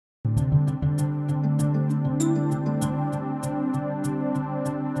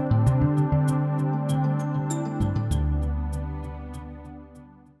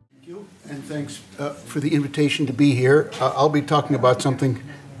for the invitation to be here. I'll be talking about something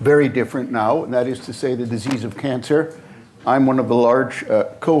very different now, and that is to say the disease of cancer. I'm one of the large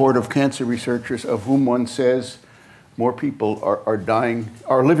cohort of cancer researchers of whom one says more people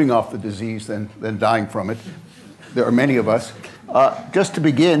are living off the disease than dying from it. There are many of us. Just to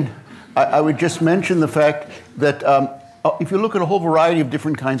begin, I would just mention the fact that if you look at a whole variety of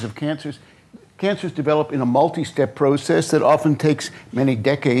different kinds of cancers, cancers develop in a multi-step process that often takes many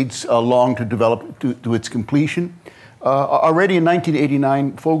decades long to develop to its completion. Already in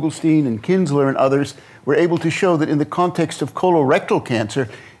 1989, Fogelstein and Kinsler and others were able to show that in the context of colorectal cancer,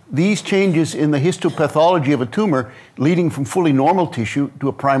 these changes in the histopathology of a tumor leading from fully normal tissue to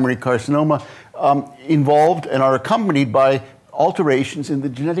a primary carcinoma involved and are accompanied by alterations in the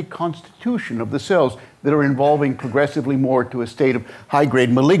genetic constitution of the cells that are involving progressively more to a state of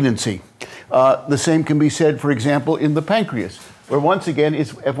high-grade malignancy. The same can be said, for example, in the pancreas, where once again,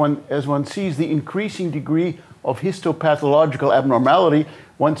 as one sees the increasing degree of histopathological abnormality,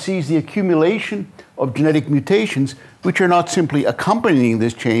 one sees the accumulation of genetic mutations which are not simply accompanying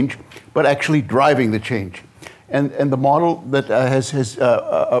this change, but actually driving the change. And the model that has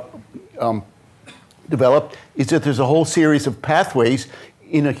developed is that there's a whole series of pathways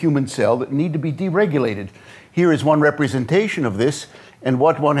in a human cell that need to be deregulated. Here is one representation of this, and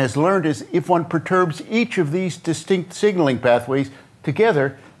what one has learned is if one perturbs each of these distinct signaling pathways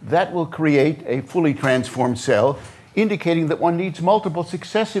together, that will create a fully transformed cell, indicating that one needs multiple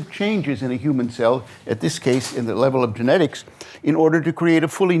successive changes in a human cell, at this case in the level of genetics, in order to create a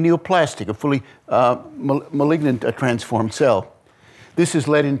fully neoplastic, a fully malignant transformed cell. This has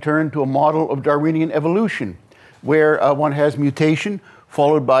led in turn to a model of Darwinian evolution, where one has mutation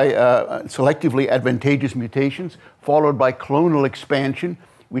followed by selectively advantageous mutations, followed by clonal expansion,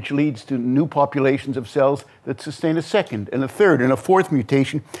 which leads to new populations of cells that sustain a second and a third and a fourth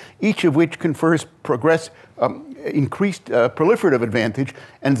mutation, each of which confers increased proliferative advantage,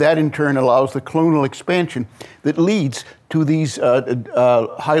 and that in turn allows the clonal expansion that leads to these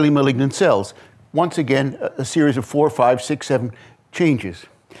highly malignant cells. Once again, a series of 4, 5, 6, 7 changes.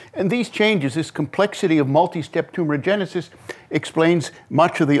 And these changes, this complexity of multi-step tumorigenesis, explains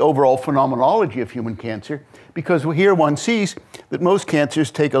much of the overall phenomenology of human cancer, because here one sees that most cancers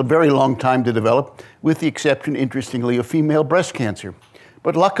take a very long time to develop, with the exception, interestingly, of female breast cancer.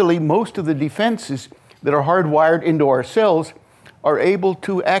 But luckily, most of the defenses that are hardwired into our cells are able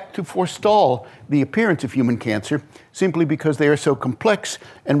to act to forestall the appearance of human cancer, simply because they are so complex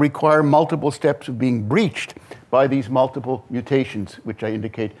and require multiple steps of being breached by these multiple mutations, which I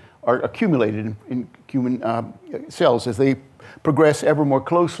indicate are accumulated in human cells as they progress ever more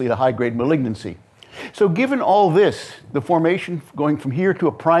closely to high-grade malignancy. So given all this, the formation going from here to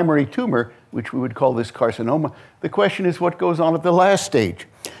a primary tumor, which we would call this carcinoma, the question is what goes on at the last stage?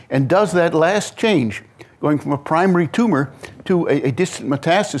 And does that last change, going from a primary tumor to a distant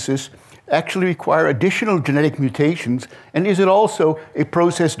metastasis, actually require additional genetic mutations? And is it also a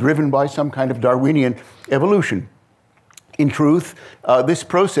process driven by some kind of Darwinian evolution? In truth, this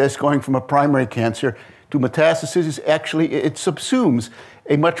process going from a primary cancer to metastasis is actually, it subsumes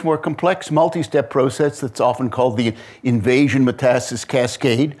a much more complex multi-step process that's often called the invasion metastasis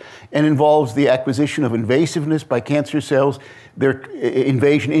cascade, and involves the acquisition of invasiveness by cancer cells, their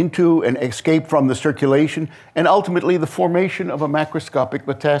invasion into and escape from the circulation, and ultimately the formation of a macroscopic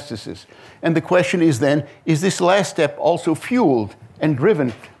metastasis. And the question is then, is this last step also fueled and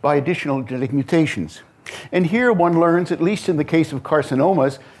driven by additional genetic mutations? And here one learns, at least in the case of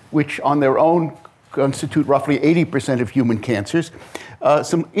carcinomas, which on their own constitute roughly 80% of human cancers,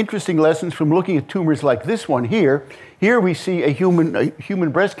 some interesting lessons from looking at tumors like this one here. Here we see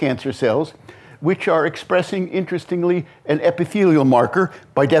human breast cancer cells, which are expressing, interestingly, an epithelial marker.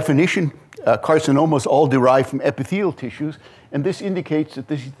 By definition, carcinomas all derive from epithelial tissues, and this indicates that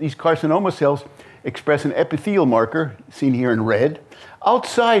these carcinoma cells express an epithelial marker, seen here in red.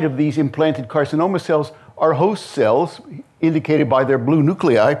 Outside of these implanted carcinoma cells are host cells, indicated by their blue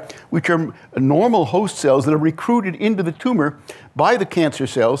nuclei, which are normal host cells that are recruited into the tumor by the cancer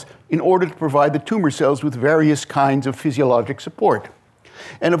cells in order to provide the tumor cells with various kinds of physiologic support.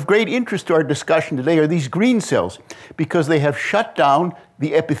 And of great interest to our discussion today are these green cells, because they have shut down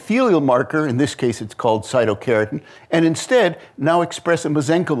the epithelial marker, in this case it's called cytokeratin, and instead now express a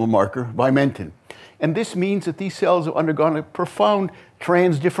mesenchymal marker, vimentin. And this means that these cells have undergone a profound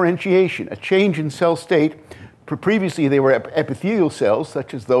transdifferentiation, a change in cell state. Previously, they were epithelial cells,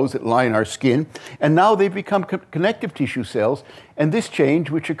 such as those that line our skin, and now they've become connective tissue cells. And this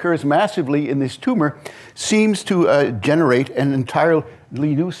change, which occurs massively in this tumor, seems to generate an entirely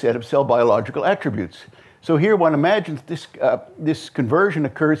new set of cell biological attributes. So here one imagines this conversion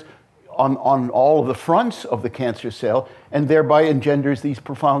occurs on all of the fronts of the cancer cell, and thereby engenders these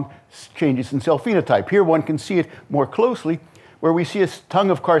profound changes in cell phenotype. Here one can see it more closely, where we see a tongue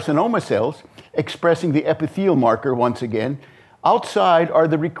of carcinoma cells expressing the epithelial marker once again. Outside are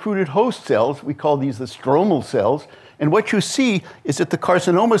the recruited host cells. We call these the stromal cells. And what you see is that the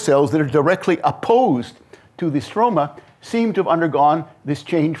carcinoma cells that are directly opposed to the stroma seem to have undergone this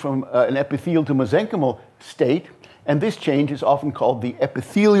change from an epithelial to mesenchymal state. And this change is often called the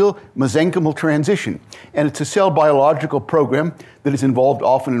epithelial mesenchymal transition. And it's a cell biological program that is involved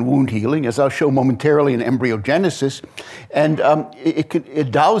often in wound healing, as I'll show momentarily in embryogenesis. And it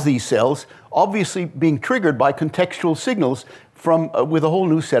endows these cells, obviously being triggered by contextual signals from with a whole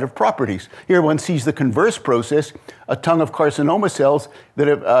new set of properties. Here one sees the converse process, a tongue of carcinoma cells that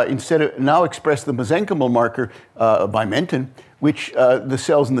have instead of now express the mesenchymal marker vimentin, which the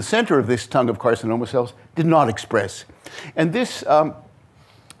cells in the center of this tongue of carcinoma cells did not express. And this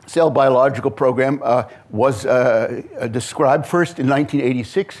cell biological program was described first in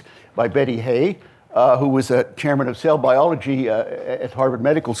 1986 by Betty Hay, who was a chairman of cell biology at Harvard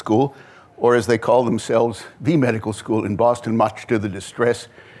Medical School, or as they call themselves, the medical school in Boston, much to the distress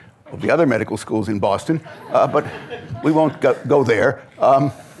of the other medical schools in Boston. But we won't go there.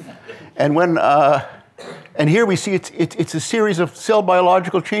 And here we see it's a series of cell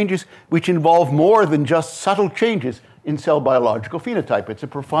biological changes which involve more than just subtle changes in cell biological phenotype. It's a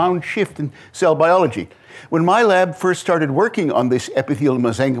profound shift in cell biology. When my lab first started working on this epithelial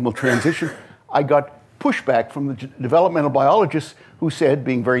mesenchymal transition, I got pushback from the developmental biologists who said,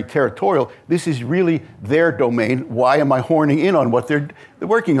 being very territorial, this is really their domain. Why am I horning in on what they're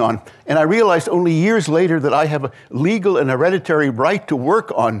working on? And I realized only years later that I have a legal and hereditary right to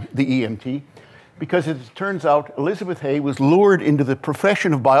work on the EMT, because it turns out Elizabeth Hay was lured into the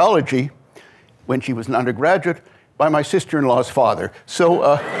profession of biology when she was an undergraduate by my sister-in-law's father. So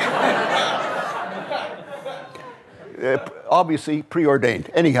obviously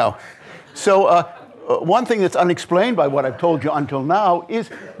preordained. Anyhow, so one thing that's unexplained by what I've told you until now is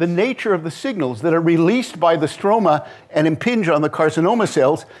the nature of the signals that are released by the stroma and impinge on the carcinoma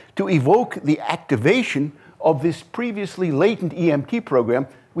cells to evoke the activation of this previously latent EMT program,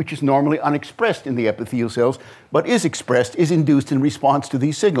 which is normally unexpressed in the epithelial cells, but is expressed, is induced in response to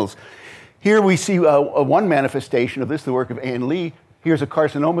these signals. Here we see one manifestation of this, the work of Ann Lee. Here's a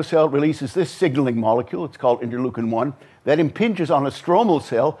carcinoma cell, releases this signaling molecule, it's called interleukin-1, that impinges on a stromal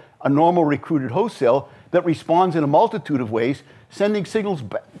cell, a normal recruited host cell, that responds in a multitude of ways, sending signals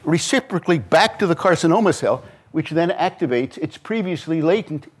reciprocally back to the carcinoma cell, which then activates its previously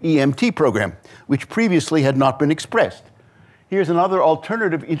latent EMT program, which previously had not been expressed. Here's another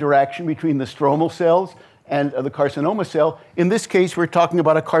alternative interaction between the stromal cells and the carcinoma cell. In this case, we're talking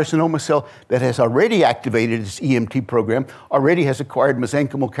about a carcinoma cell that has already activated its EMT program, already has acquired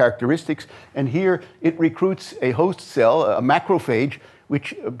mesenchymal characteristics, and here it recruits a host cell, a macrophage,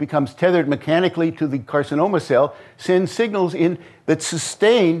 which becomes tethered mechanically to the carcinoma cell, sends signals in that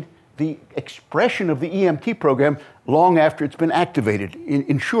sustain the expression of the EMT program long after it's been activated,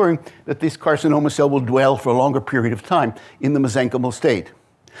 ensuring that this carcinoma cell will dwell for a longer period of time in the mesenchymal state.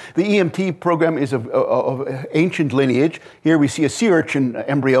 The EMT program is of ancient lineage. Here we see a sea urchin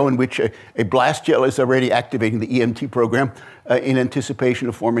embryo in which a blast gel is already activating the EMT program in anticipation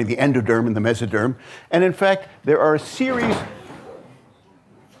of forming the endoderm and the mesoderm. And in fact, there are a series...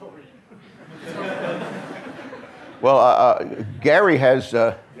 Well, Gary has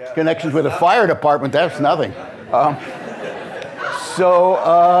connections with the fire department. That's nothing.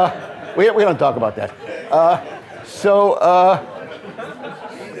 We don't talk about that.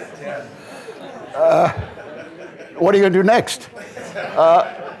 What are you going to do next?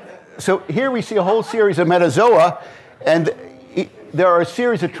 So here we see a whole series of metazoa, and there are a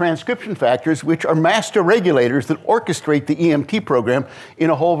series of transcription factors which are master regulators that orchestrate the EMT program in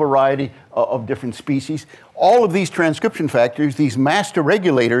a whole variety of different species. All of these transcription factors, these master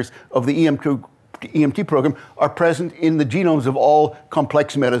regulators of the EMT program, are present in the genomes of all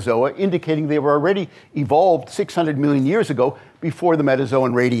complex metazoa, indicating they were already evolved 600 million years ago before the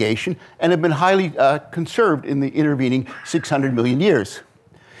metazoan radiation and have been highly conserved in the intervening 600 million years.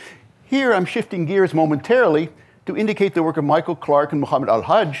 Here I'm shifting gears momentarily to indicate the work of Michael Clark and Muhammad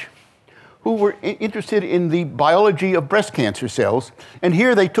Al-Hajj, who were interested in the biology of breast cancer cells. And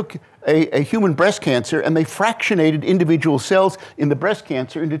here they took a human breast cancer and they fractionated individual cells in the breast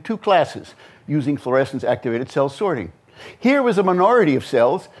cancer into two classes using fluorescence-activated cell sorting. Here was a minority of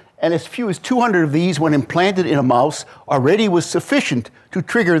cells, and as few as 200 of these, when implanted in a mouse, already was sufficient to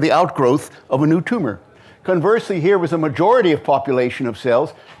trigger the outgrowth of a new tumor. Conversely, here was a majority of population of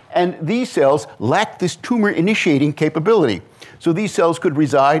cells, and these cells lacked this tumor-initiating capability. So these cells could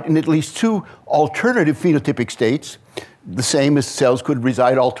reside in at least two alternative phenotypic states, the same as cells could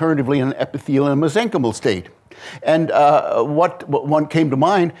reside alternatively in an epithelial and mesenchymal state. And what one came to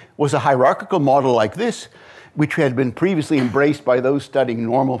mind was a hierarchical model like this, which had been previously embraced by those studying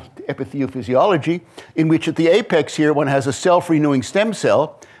normal epithelial physiology, in which at the apex here one has a self-renewing stem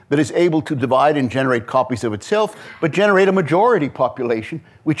cell that is able to divide and generate copies of itself, but generate a majority population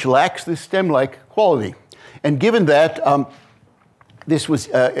which lacks this stem-like quality. And given that, this was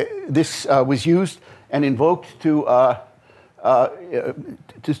used and invoked to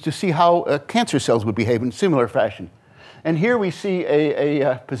see how cancer cells would behave in similar fashion. And here we see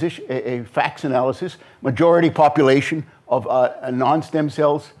a FACS analysis, majority population of non-stem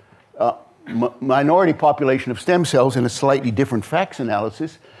cells, minority population of stem cells in a slightly different FACS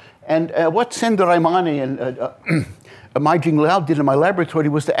analysis. And what Sendaraimane and Maijing Liao did in my laboratory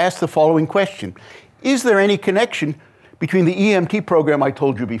was to ask the following question. Is there any connection between the EMT program I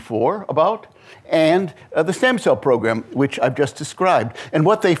told you before about and the stem cell program, which I've just described? And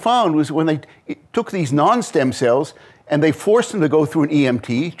what they found was when they took these non-stem cells and they forced them to go through an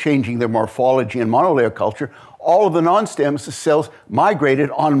EMT, changing their morphology and monolayer culture, all of the non-stem cells migrated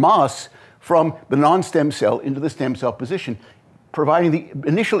en masse from the non-stem cell into the stem cell position, providing the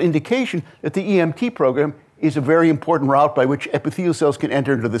initial indication that the EMT program is a very important route by which epithelial cells can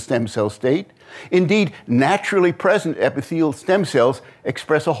enter into the stem cell state. Indeed, naturally present epithelial stem cells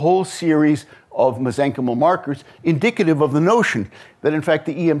express a whole series of mesenchymal markers indicative of the notion that, in fact,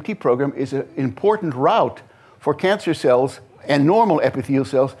 the EMT program is an important route for cancer cells and normal epithelial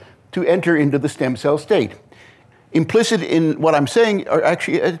cells to enter into the stem cell state. Implicit in what I'm saying are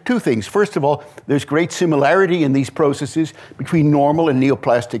actually two things. First of all, there's great similarity in these processes between normal and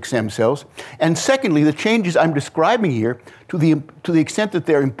neoplastic stem cells. And secondly, the changes I'm describing here, to the extent that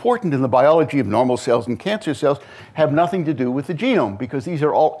they're important in the biology of normal cells and cancer cells, have nothing to do with the genome, because these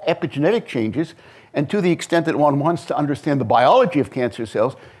are all epigenetic changes. And to the extent that one wants to understand the biology of cancer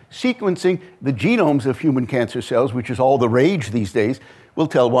cells, sequencing the genomes of human cancer cells, which is all the rage these days, will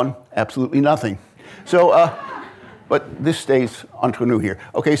tell one absolutely nothing. So, but this stays entre nous here.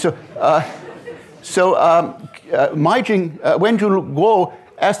 Okay, so Wenjun Guo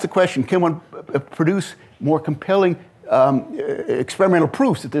asked the question, can one produce more compelling experimental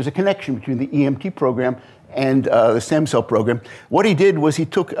proofs that there's a connection between the EMT program and the stem cell program? What he did was he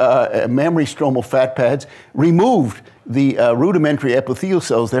took mammary stromal fat pads, removed the rudimentary epithelial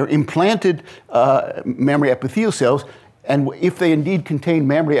cells there, implanted mammary epithelial cells, and if they indeed contain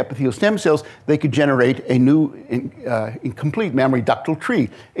mammary epithelial stem cells, they could generate a new incomplete mammary ductal tree,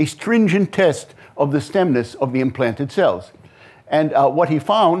 a stringent test of the stemness of the implanted cells. And what he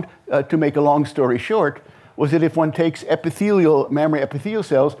found, to make a long story short, was that if one takes mammary epithelial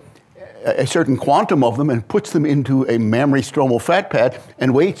cells, a certain quantum of them, and puts them into a mammary stromal fat pad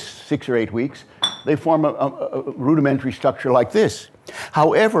and waits 6 or 8 weeks, they form a rudimentary structure like this.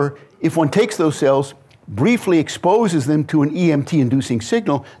 However, if one takes those cells, briefly exposes them to an EMT-inducing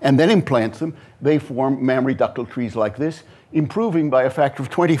signal, and then implants them, they form mammary ductal trees like this, improving by a factor of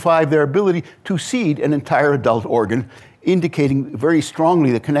 25 their ability to seed an entire adult organ, indicating very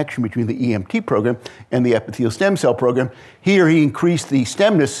strongly the connection between the EMT program and the epithelial stem cell program. Here he increased the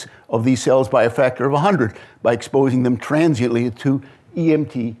stemness of these cells by a factor of 100 by exposing them transiently to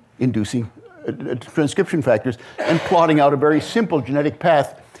EMT-inducing transcription factors and plotting out a very simple genetic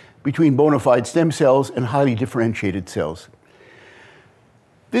path between bona fide stem cells and highly differentiated cells.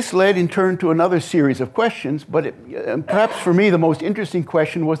 This led in turn to another series of questions, but perhaps for me the most interesting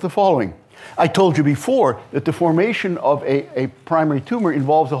question was the following. I told you before that the formation of a primary tumor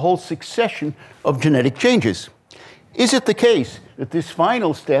involves a whole succession of genetic changes. Is it the case that this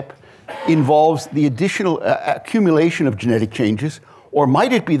final step involves the additional accumulation of genetic changes, or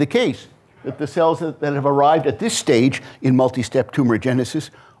might it be the case that the cells that have arrived at this stage in multi-step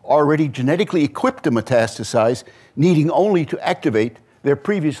tumorigenesis are already genetically equipped to metastasize, needing only to activate their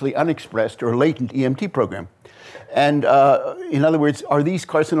previously unexpressed or latent EMT program? And in other words, are these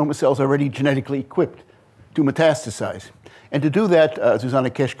carcinoma cells already genetically equipped to metastasize? And to do that,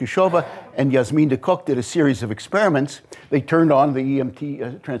 Zuzana Keshkushova and Yasmin de Kock did a series of experiments. They turned on the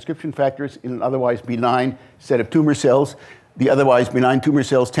EMT transcription factors in an otherwise benign set of tumor cells. The otherwise benign tumor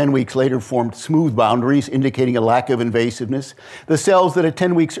cells 10 weeks later formed smooth boundaries, indicating a lack of invasiveness. The cells that at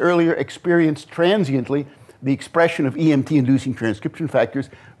 10 weeks earlier experienced transiently the expression of EMT-inducing transcription factors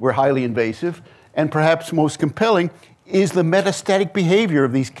were highly invasive. And perhaps most compelling is the metastatic behavior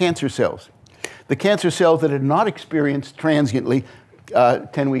of these cancer cells. The cancer cells that had not experienced transiently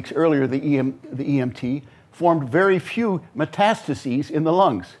 10 weeks earlier the EMT formed very few metastases in the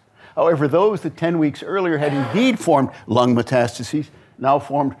lungs. However, those that 10 weeks earlier had indeed formed lung metastases now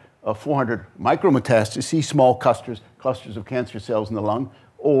formed 400 micrometastases, small clusters of cancer cells in the lung,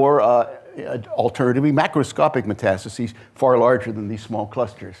 or alternatively macroscopic metastases, far larger than these small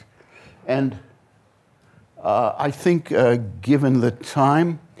clusters. And I think, given the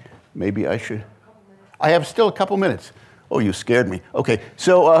time, maybe I should. I have still a couple minutes. Oh, you scared me. Okay,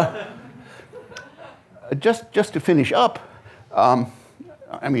 so just to finish up,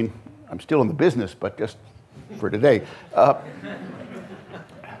 I mean, I'm still in the business, but just for today.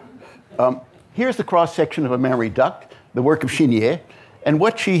 Here's the cross-section of a mammary duct, the work of Chenier. And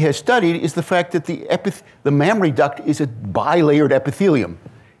what she has studied is the fact that the mammary duct is a bilayered epithelium.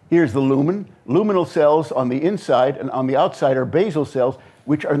 Here's the lumen. Luminal cells on the inside, and on the outside are basal cells,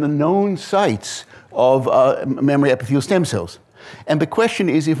 which are the known sites of mammary epithelial stem cells. And the question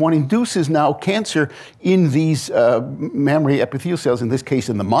is, if one induces now cancer in these mammary epithelial cells, in this case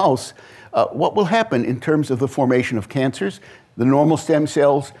in the mouse, what will happen in terms of the formation of cancers, the normal stem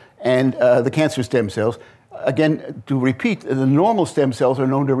cells, and the cancer stem cells? Again, to repeat, the normal stem cells are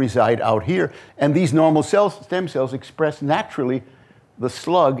known to reside out here, and these normal stem cells express naturally the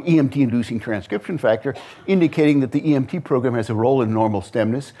slug EMT-inducing transcription factor, indicating that the EMT program has a role in normal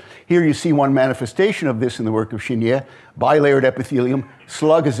stemness. Here you see one manifestation of this in the work of Chenier. Bilayered epithelium,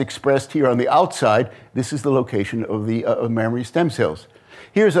 slug is expressed here on the outside. This is the location of the mammary stem cells.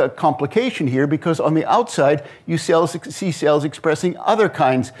 Here's a complication here, because on the outside, you see cells expressing other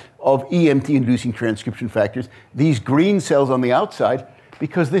kinds of EMT-inducing transcription factors. These green cells on the outside,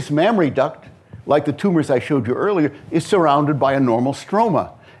 because this mammary duct, like the tumors I showed you earlier, is surrounded by a normal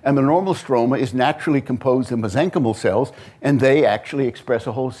stroma. And the normal stroma is naturally composed of mesenchymal cells, and they actually express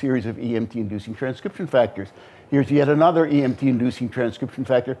a whole series of EMT-inducing transcription factors. Here's yet another EMT-inducing transcription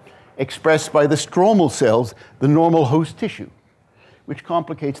factor expressed by the stromal cells, the normal host tissue, which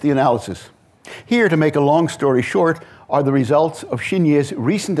complicates the analysis. Here, to make a long story short, are the results of Chenier's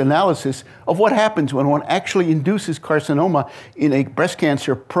recent analysis of what happens when one actually induces carcinoma in a breast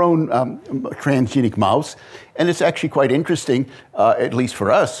cancer-prone transgenic mouse. And it's actually quite interesting, at least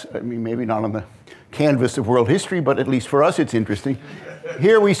for us. I mean, maybe not on the canvas of world history, but at least for us it's interesting.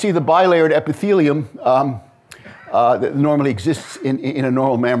 Here we see the bilayered epithelium that normally exists in a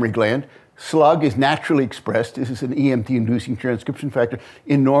normal mammary gland. Slug is naturally expressed. This is an EMT-inducing transcription factor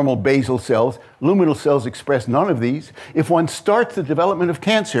in normal basal cells. Luminal cells express none of these. If one starts the development of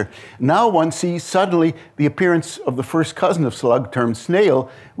cancer, now one sees suddenly the appearance of the first cousin of slug, termed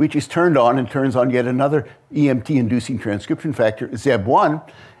snail, which is turned on and turns on yet another EMT-inducing transcription factor, ZEB1.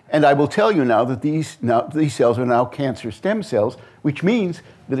 And I will tell you now that these cells are now cancer stem cells, which means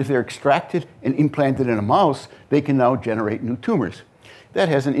that if they're extracted and implanted in a mouse, they can now generate new tumors. That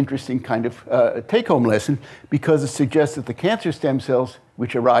has an interesting kind of take-home lesson, because it suggests that the cancer stem cells,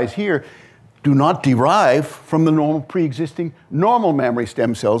 which arise here, do not derive from the normal pre-existing normal mammary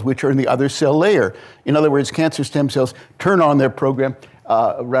stem cells, which are in the other cell layer. In other words, cancer stem cells turn on their program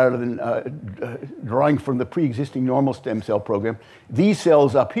rather than drawing from the pre-existing normal stem cell program. These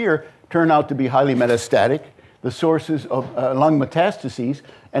cells up here turn out to be highly metastatic, the sources of lung metastases,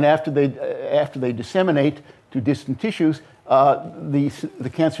 and after they disseminate to distant tissues,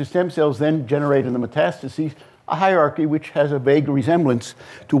 the cancer stem cells then generate in the metastases a hierarchy which has a vague resemblance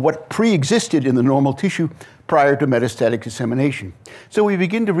to what pre-existed in the normal tissue prior to metastatic dissemination. So we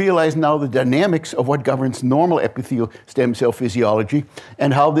begin to realize now the dynamics of what governs normal epithelial stem cell physiology,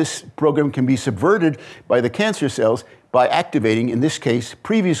 and how this program can be subverted by the cancer cells by activating, in this case,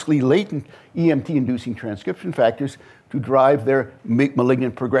 previously latent EMT-inducing transcription factors to drive their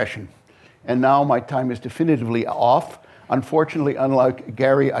malignant progression. And now my time is definitively off. Unfortunately, unlike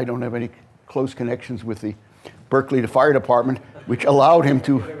Gary, I don't have any close connections with the Berkeley Fire Department, which allowed him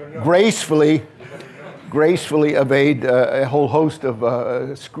to gracefully evade a whole host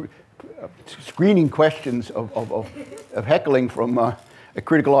of screening questions of heckling from a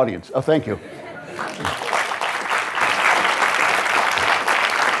critical audience. Oh, thank you.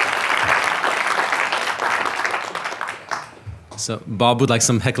 So Bob would like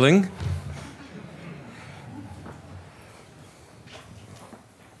some heckling.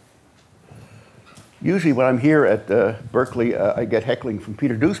 Usually when I'm here at Berkeley, I get heckling from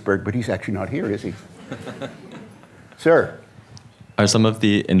Peter Duisberg, but he's actually not here, is he? Sir? Are some of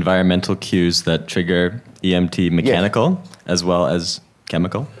the environmental cues that trigger EMT mechanical as well as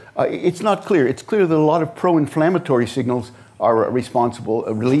chemical? It's not clear. It's clear that a lot of pro-inflammatory signals are responsible,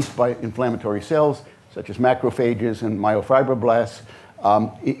 released by inflammatory cells, such as macrophages and myofibroblasts,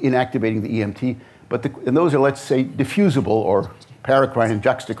 in activating the EMT. And those are, let's say, diffusible or paracrine and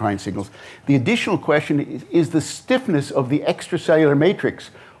juxtacrine signals. The additional question is the stiffness of the extracellular matrix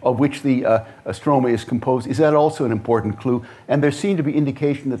of which the stroma is composed, is that also an important clue? And there seemed to be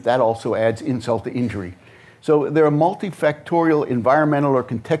indication that that also adds insult to injury. So there are multifactorial environmental or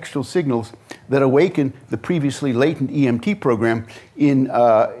contextual signals that awaken the previously latent EMT program in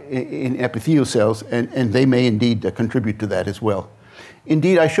epithelial cells, and they may indeed contribute to that as well.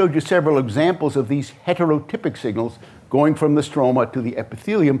 Indeed, I showed you several examples of these heterotypic signals going from the stroma to the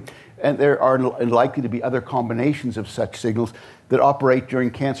epithelium, and there are likely to be other combinations of such signals that operate during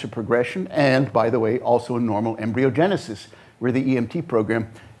cancer progression and, by the way, also in normal embryogenesis, where the EMT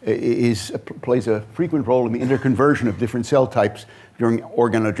program plays a frequent role in the interconversion of different cell types during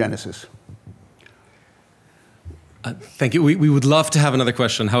organogenesis. Thank you. We would love to have another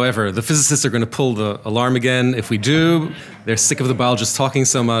question. However, the physicists are going to pull the alarm again. If we do, they're sick of the biologists talking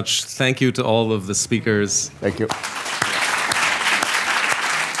so much. Thank you to all of the speakers. Thank you.